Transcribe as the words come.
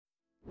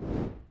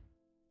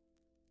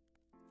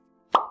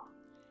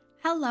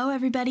Hello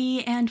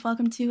everybody and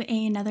welcome to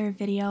another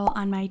video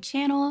on my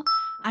channel.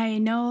 I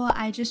know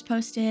I just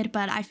posted,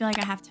 but I feel like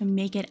I have to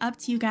make it up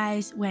to you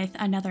guys with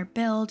another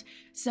build.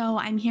 So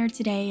I'm here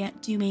today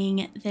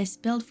doing this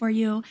build for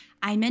you.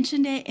 I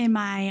mentioned it in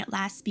my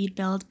last speed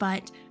build,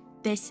 but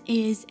this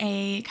is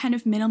a kind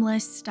of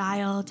minimalist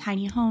style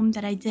tiny home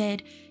that I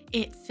did.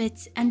 It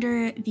fits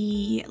under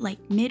the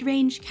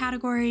mid-range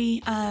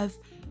category of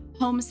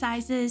home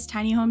sizes,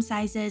 tiny home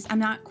sizes. I'm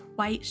not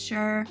quite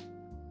sure.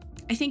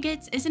 I think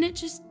isn't it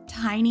just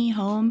tiny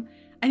home?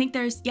 I think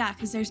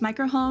because there's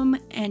micro home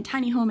and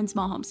tiny home and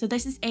small home. So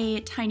this is a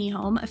tiny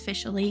home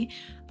officially.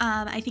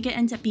 I think it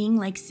ends up being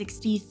like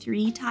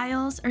 63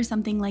 tiles or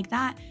something like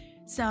that.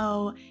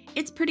 So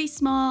it's pretty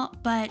small,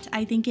 but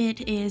I think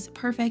it is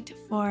perfect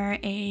for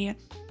a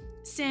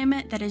sim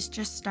that is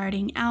just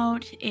starting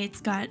out.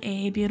 It's got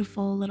a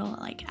beautiful little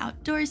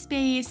outdoor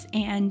space,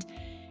 and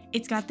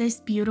it's got this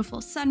beautiful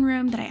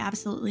sunroom that I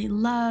absolutely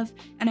love,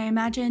 and I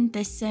imagine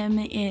this sim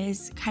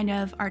is kind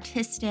of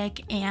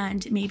artistic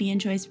and maybe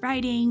enjoys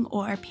writing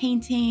or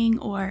painting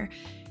or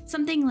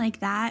something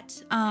like that.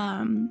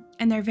 And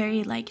they're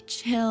very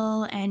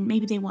chill, and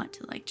maybe they want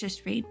to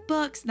just read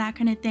books, that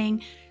kind of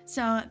thing.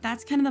 So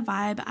that's kind of the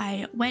vibe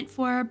I went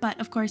for, but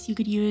of course you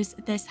could use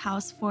this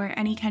house for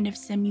any kind of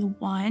sim you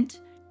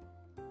want.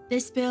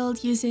 This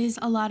build uses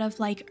a lot of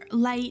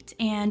light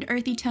and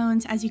earthy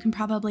tones, as you can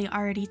probably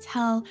already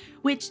tell,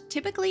 which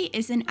typically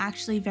isn't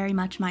actually very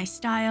much my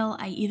style.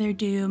 I either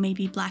do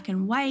maybe black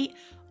and white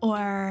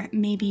or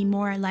maybe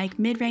more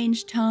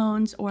mid-range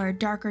tones or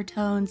darker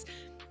tones.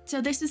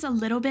 So this is a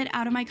little bit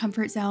out of my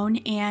comfort zone,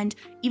 and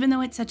even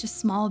though it's such a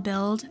small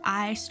build,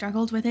 I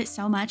struggled with it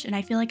so much, and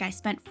I feel like I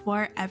spent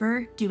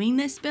forever doing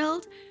this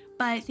build,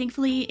 but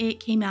thankfully it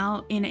came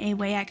out in a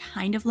way I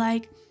kind of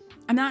like.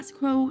 I'm not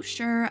so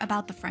sure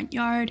about the front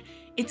yard.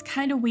 It's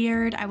kind of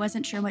weird. I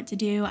wasn't sure what to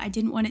do. I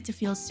didn't want it to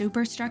feel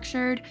super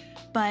structured,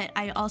 but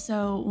I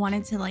also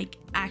wanted to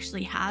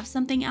actually have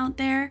something out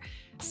there.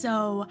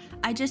 So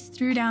I just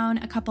threw down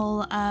a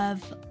couple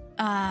of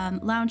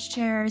lounge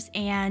chairs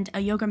and a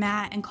yoga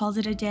mat and called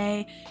it a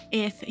day.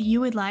 If you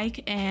would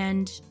like,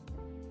 and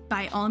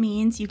by all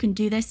means, you can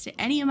do this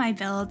to any of my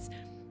builds.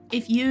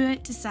 If you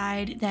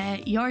decide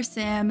that your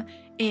sim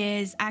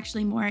is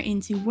actually more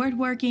into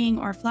woodworking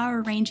or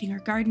flower arranging or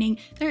gardening,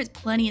 there is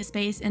plenty of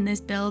space in this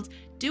build.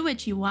 Do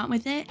what you want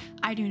with it.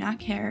 I do not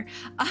care.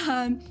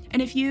 And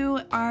if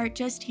you are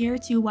just here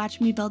to watch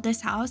me build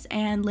this house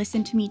and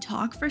listen to me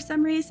talk for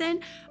some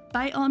reason,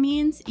 by all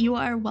means, you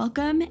are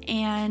welcome,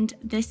 and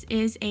this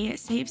is a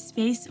safe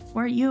space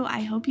for you.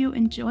 I hope you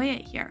enjoy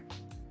it here.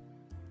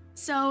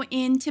 So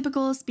in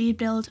typical speed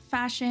build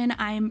fashion,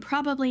 I'm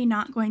probably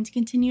not going to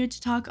continue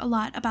to talk a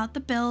lot about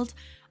the build.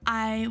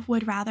 I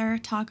would rather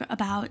talk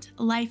about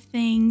life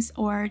things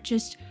or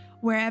just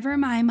wherever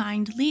my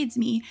mind leads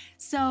me.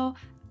 So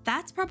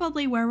that's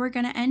probably where we're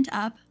going to end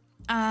up.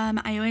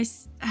 I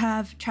always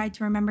have tried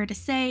to remember to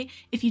say,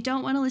 if you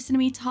don't want to listen to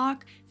me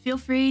talk, feel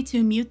free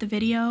to mute the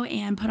video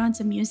and put on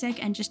some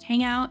music and just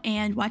hang out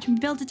and watch me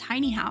build a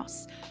tiny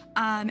house.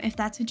 If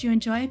that's what you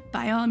enjoy,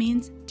 by all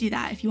means, do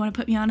that. If you want to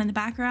put me on in the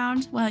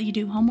background while you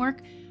do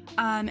homework,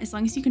 as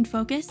long as you can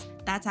focus,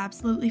 that's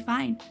absolutely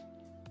fine.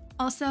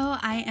 Also,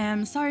 I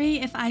am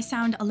sorry if I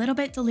sound a little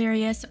bit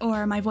delirious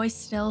or my voice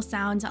still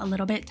sounds a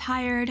little bit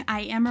tired.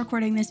 I am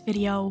recording this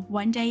video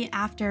one day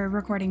after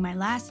recording my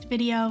last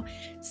video,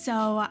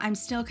 so I'm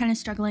still kind of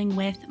struggling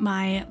with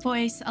my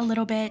voice a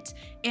little bit.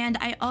 And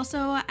I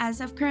also,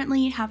 as of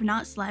currently, have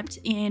not slept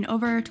in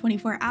over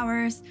 24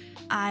 hours.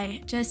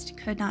 I just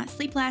could not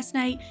sleep last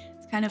night.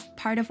 It's kind of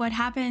part of what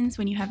happens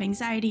when you have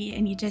anxiety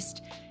and you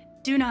just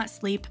do not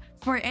sleep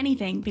for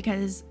anything,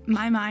 because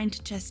my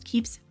mind just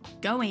keeps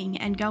going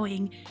and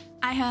going.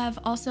 I have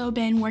also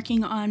been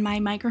working on my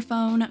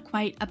microphone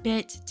quite a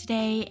bit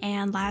today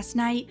and last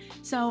night,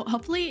 so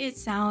hopefully it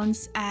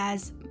sounds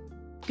as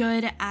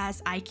good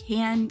as I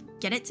can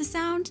get it to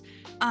sound.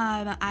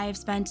 I've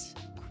spent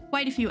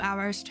quite a few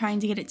hours trying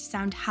to get it to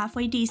sound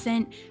halfway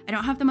decent. I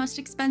don't have the most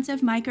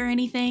expensive mic or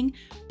anything,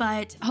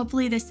 but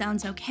hopefully this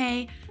sounds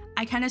okay.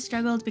 I kind of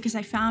struggled because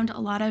I found a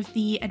lot of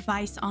the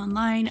advice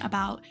online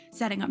about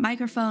setting up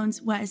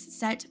microphones was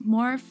set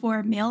more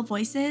for male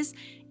voices,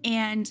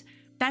 and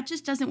that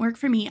just doesn't work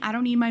for me. I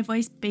don't need my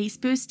voice bass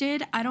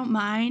boosted. I don't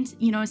mind,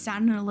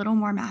 sounding a little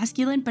more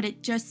masculine, but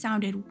it just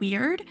sounded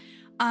weird.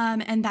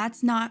 And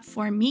that's not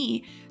for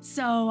me.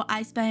 So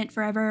I spent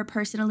forever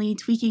personally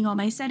tweaking all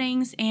my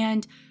settings,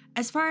 and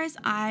as far as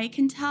I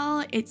can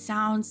tell, it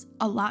sounds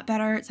a lot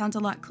better. It sounds a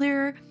lot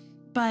clearer.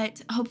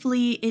 But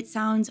hopefully it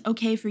sounds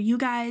okay for you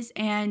guys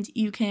and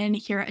you can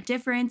hear a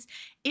difference.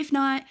 If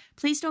not,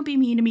 please don't be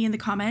mean to me in the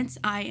comments.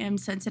 I am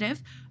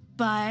sensitive,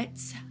 but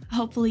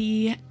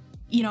hopefully,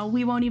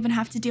 we won't even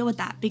have to deal with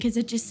that because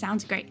it just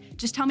sounds great.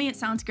 Just tell me it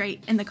sounds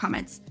great in the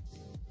comments.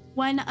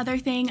 One other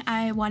thing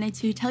I wanted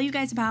to tell you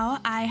guys about,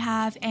 I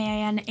have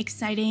an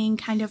exciting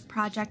kind of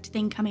project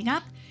thing coming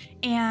up,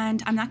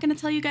 and I'm not going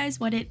to tell you guys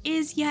what it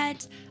is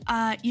yet.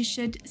 You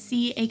should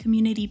see a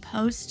community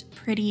post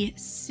pretty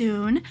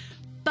soon.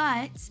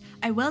 But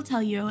I will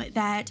tell you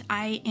that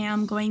I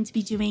am going to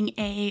be doing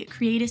a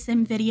Create a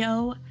Sim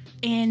video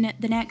in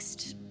the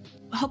next,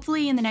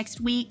 hopefully in the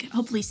next week,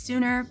 hopefully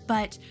sooner,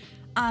 but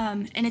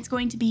and it's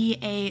going to be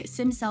a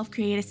sim self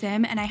create a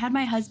sim. And I had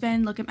my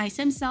husband look at my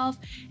sim self,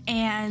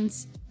 and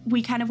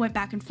we kind of went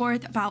back and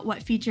forth about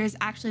what features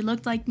actually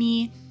looked like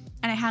me.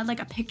 And I had like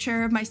a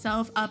picture of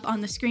myself up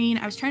on the screen.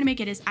 I was trying to make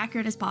it as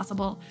accurate as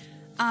possible.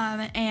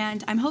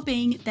 And I'm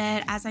hoping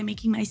that as I'm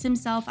making my sim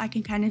self, I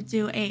can kind of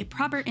do a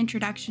proper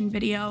introduction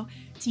video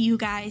to you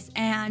guys,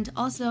 and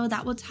also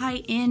that will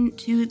tie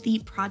into the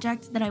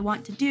project that I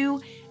want to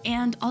do,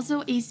 and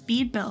also a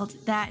speed build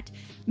that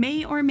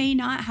may or may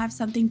not have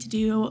something to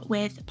do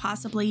with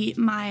possibly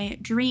my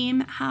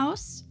dream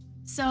house.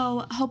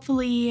 So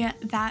hopefully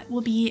that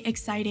will be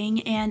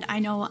exciting, and I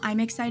know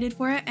I'm excited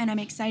for it, and I'm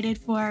excited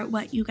for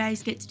what you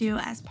guys get to do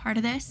as part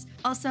of this.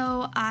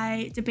 Also,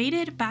 I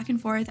debated back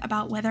and forth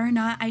about whether or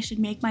not I should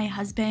make my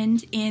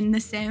husband in The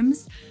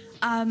Sims.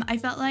 I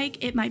felt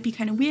like it might be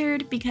kind of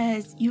weird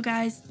because you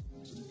guys,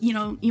 you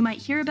know, you might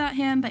hear about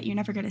him, but you're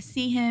never going to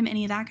see him,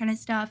 any of that kind of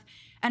stuff.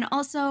 And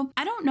also,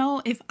 I don't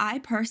know if I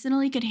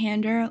personally could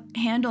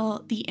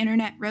handle the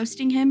internet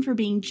roasting him for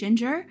being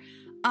ginger.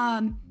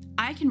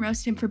 I can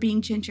roast him for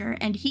being ginger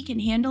and he can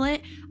handle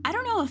it. I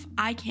don't know if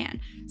I can.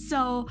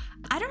 So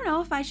I don't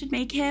know if I should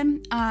make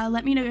him.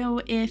 Let me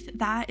know if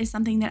that is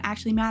something that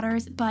actually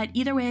matters. But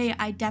either way,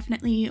 I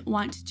definitely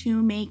want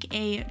to make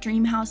a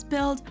dream house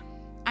build.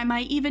 I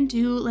might even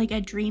do like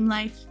a dream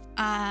life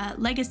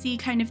legacy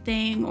kind of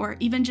thing, or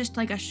even just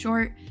like a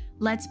short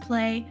let's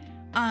play.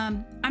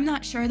 I'm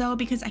not sure though,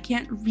 because I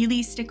can't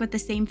really stick with the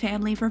same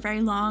family for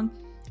very long.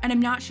 And I'm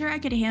not sure I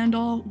could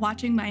handle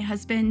watching my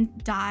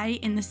husband die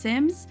in The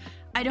Sims.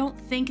 I don't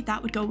think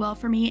that would go well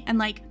for me. And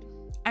like,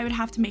 I would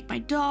have to make my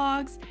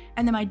dogs,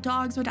 and then my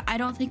dogs would, I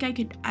don't think I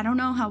could, I don't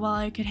know how well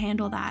I could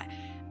handle that.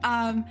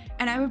 And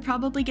I would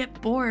probably get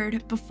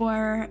bored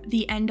before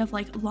the end of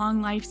like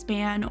long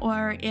lifespan,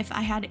 or if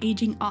I had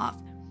aging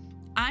off.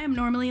 I am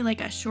normally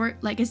like a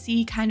short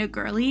legacy kind of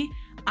girly.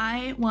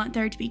 I want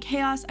there to be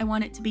chaos. I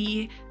want it to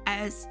be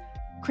as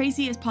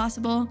crazy as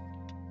possible.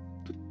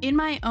 In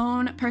my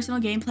own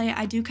personal gameplay,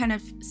 I do kind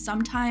of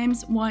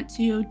sometimes want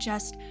to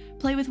just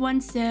play with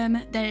one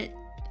sim that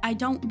I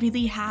don't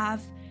really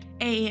have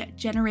a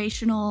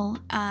generational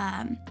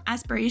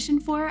aspiration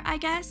for, I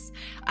guess.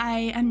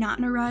 I am not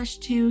in a rush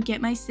to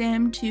get my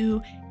sim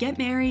to get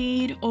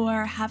married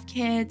or have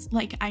kids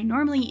like I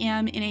normally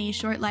am in a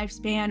short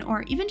lifespan,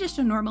 or even just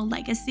a normal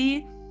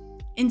legacy.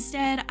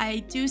 Instead, I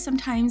do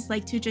sometimes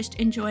like to just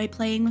enjoy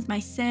playing with my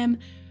sim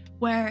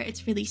where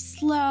it's really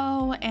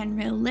slow and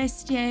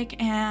realistic,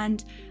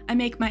 and I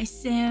make my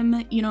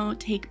sim, you know,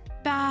 take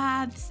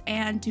baths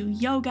and do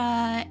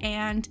yoga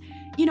and,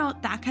 you know,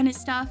 that kind of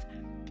stuff.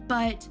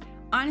 But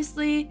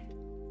honestly,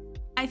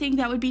 I think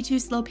that would be too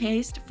slow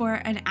paced for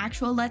an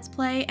actual let's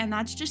play, and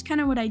that's just kind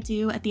of what I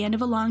do at the end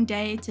of a long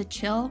day to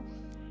chill.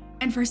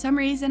 And for some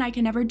reason, I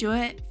can never do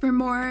it for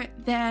more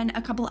than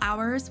a couple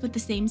hours with the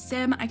same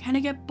sim. I kind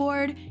of get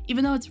bored,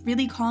 even though it's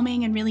really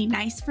calming and really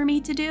nice for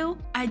me to do.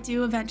 I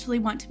do eventually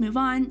want to move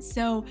on.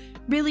 So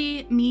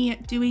really, me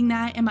doing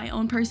that in my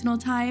own personal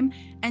time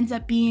ends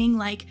up being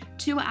like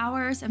 2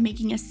 hours of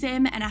making a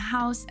sim and a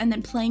house, and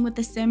then playing with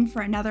the sim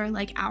for another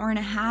like hour and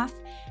a half.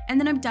 And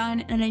then I'm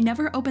done, and I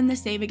never open the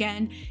save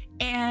again.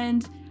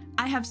 And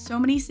I have so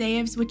many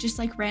saves with just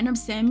like random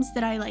sims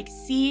that I like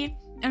see,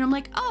 and I'm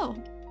like, oh,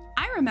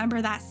 I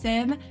remember that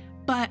sim,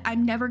 but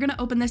I'm never gonna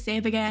open the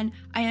save again.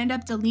 I end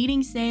up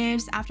deleting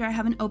saves after I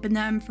haven't opened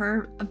them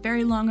for a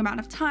very long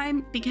amount of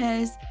time,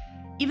 because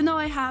even though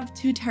I have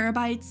 2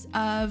 terabytes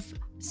of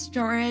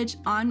storage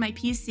on my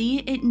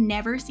PC, it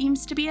never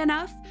seems to be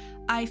enough.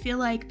 I feel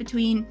like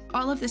between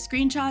all of the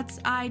screenshots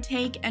I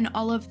take and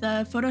all of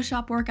the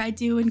Photoshop work I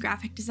do and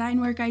graphic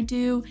design work I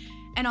do,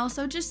 and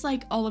also just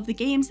like all of the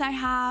games I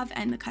have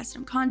and the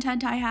custom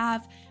content I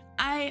have,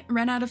 I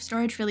run out of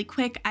storage really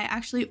quick. I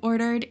actually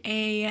ordered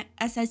a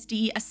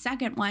SSD, a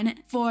second one,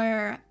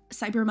 for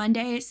Cyber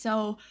Monday,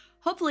 so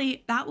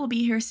hopefully that will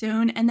be here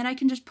soon, and then I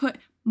can just put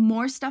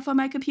more stuff on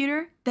my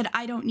computer that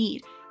I don't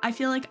need. I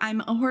feel like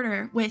I'm a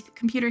hoarder with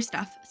computer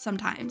stuff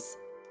sometimes.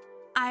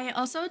 I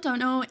also don't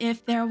know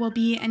if there will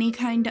be any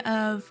kind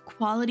of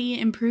quality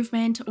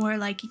improvement or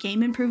like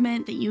game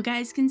improvement that you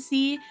guys can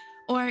see,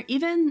 or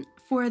even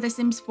for The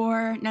Sims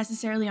 4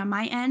 necessarily on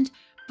my end,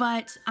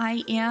 but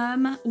I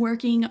am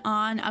working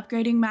on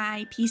upgrading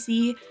my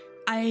PC.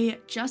 I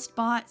just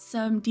bought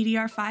some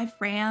DDR5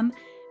 RAM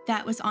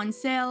that was on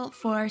sale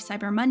for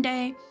Cyber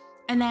Monday,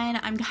 and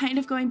then I'm kind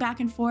of going back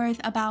and forth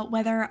about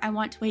whether I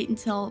want to wait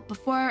until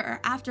before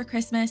or after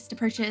Christmas to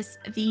purchase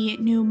the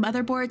new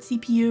motherboard,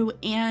 CPU,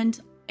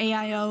 and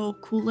AIO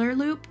cooler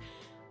loop,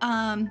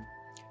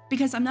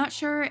 because I'm not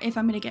sure if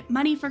I'm gonna get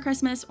money for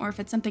Christmas or if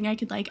it's something I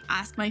could like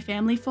ask my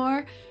family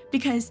for,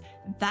 because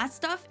that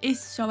stuff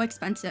is so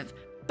expensive.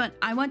 But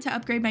I want to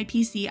upgrade my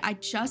PC. I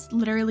just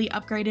literally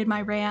upgraded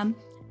my RAM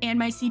and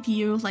my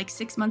CPU like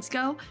 6 months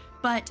ago,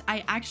 but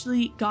I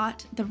actually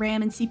got the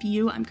RAM and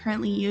CPU I'm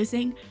currently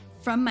using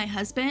from my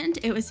husband.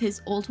 It was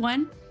his old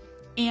one.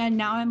 And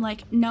now I'm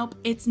like, nope,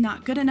 it's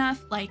not good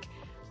enough. Like,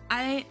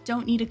 I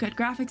don't need a good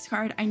graphics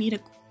card. I need a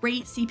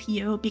great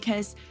CPU,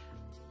 because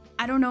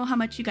I don't know how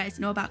much you guys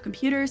know about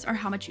computers or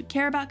how much you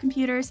care about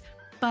computers,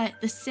 but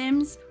The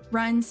Sims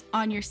runs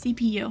on your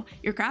CPU.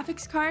 Your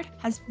graphics card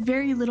has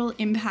very little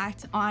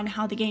impact on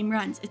how the game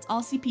runs. It's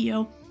all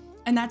CPU.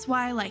 And that's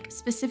why, like,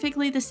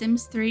 specifically The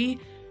Sims 3,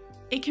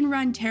 it can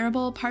run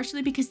terrible,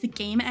 partially because the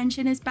game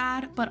engine is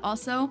bad, but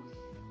also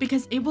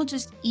because it will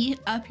just eat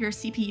up your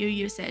CPU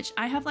usage.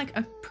 I have like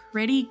a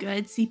pretty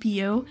good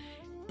CPU,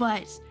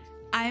 but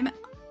I'm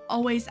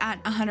always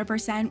at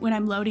 100% when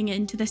I'm loading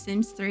into The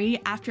Sims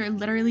 3 after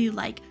literally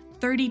like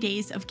 30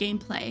 days of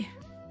gameplay.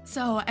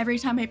 So every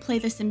time I play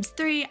The Sims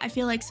 3, I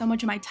feel like so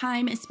much of my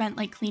time is spent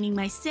like cleaning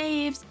my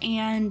saves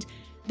and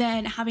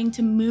then having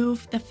to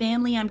move the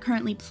family I'm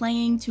currently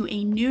playing to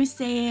a new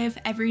save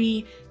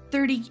every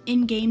 30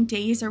 in-game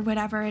days or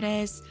whatever it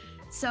is.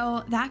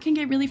 So that can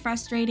get really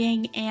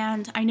frustrating,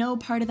 and I know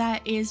part of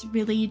that is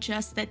really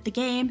just that the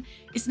game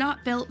is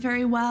not built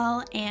very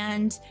well,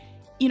 and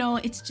you know,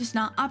 it's just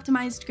not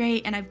optimized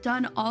great, and I've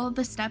done all of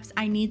the steps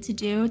I need to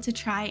do to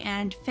try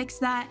and fix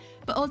that.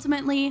 But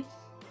ultimately,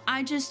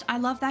 I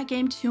love that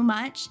game too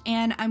much,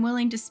 and I'm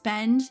willing to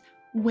spend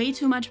way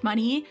too much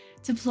money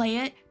to play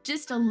it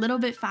just a little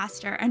bit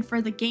faster and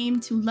for the game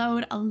to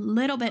load a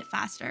little bit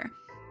faster,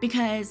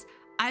 because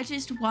I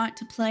just want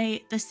to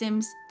play The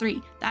Sims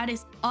 3. That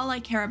is all I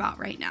care about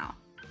right now.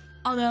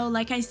 Although,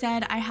 like I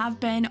said, I have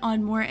been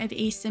on more of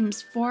a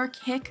Sims 4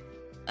 kick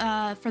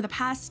for the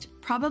past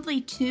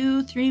probably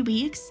 2-3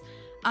 weeks.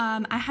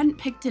 I hadn't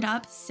picked it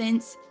up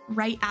since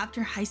right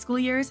after high school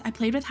years. I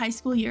played with high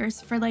school years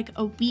for like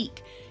a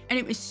week, and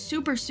it was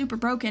super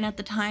broken at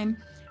the time.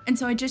 And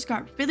so I just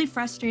got really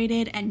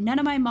frustrated, and none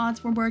of my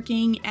mods were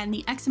working, and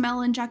the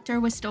XML injector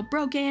was still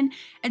broken.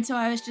 And so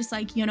I was just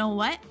like, you know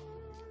what?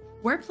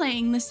 We're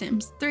playing The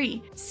Sims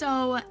 3.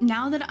 So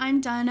now that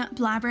I'm done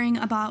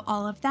blabbering about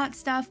all of that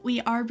stuff,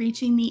 we are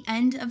reaching the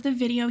end of the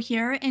video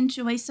here.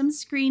 Enjoy some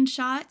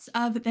screenshots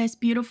of this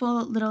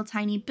beautiful little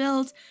tiny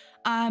build.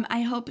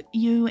 I hope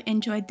you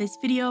enjoyed this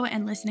video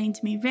and listening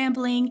to me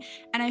rambling,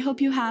 and I hope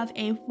you have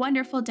a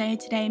wonderful day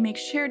today. Make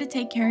sure to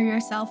take care of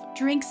yourself,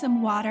 drink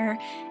some water,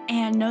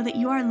 and know that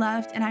you are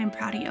loved, and I am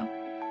proud of you.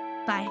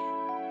 Bye.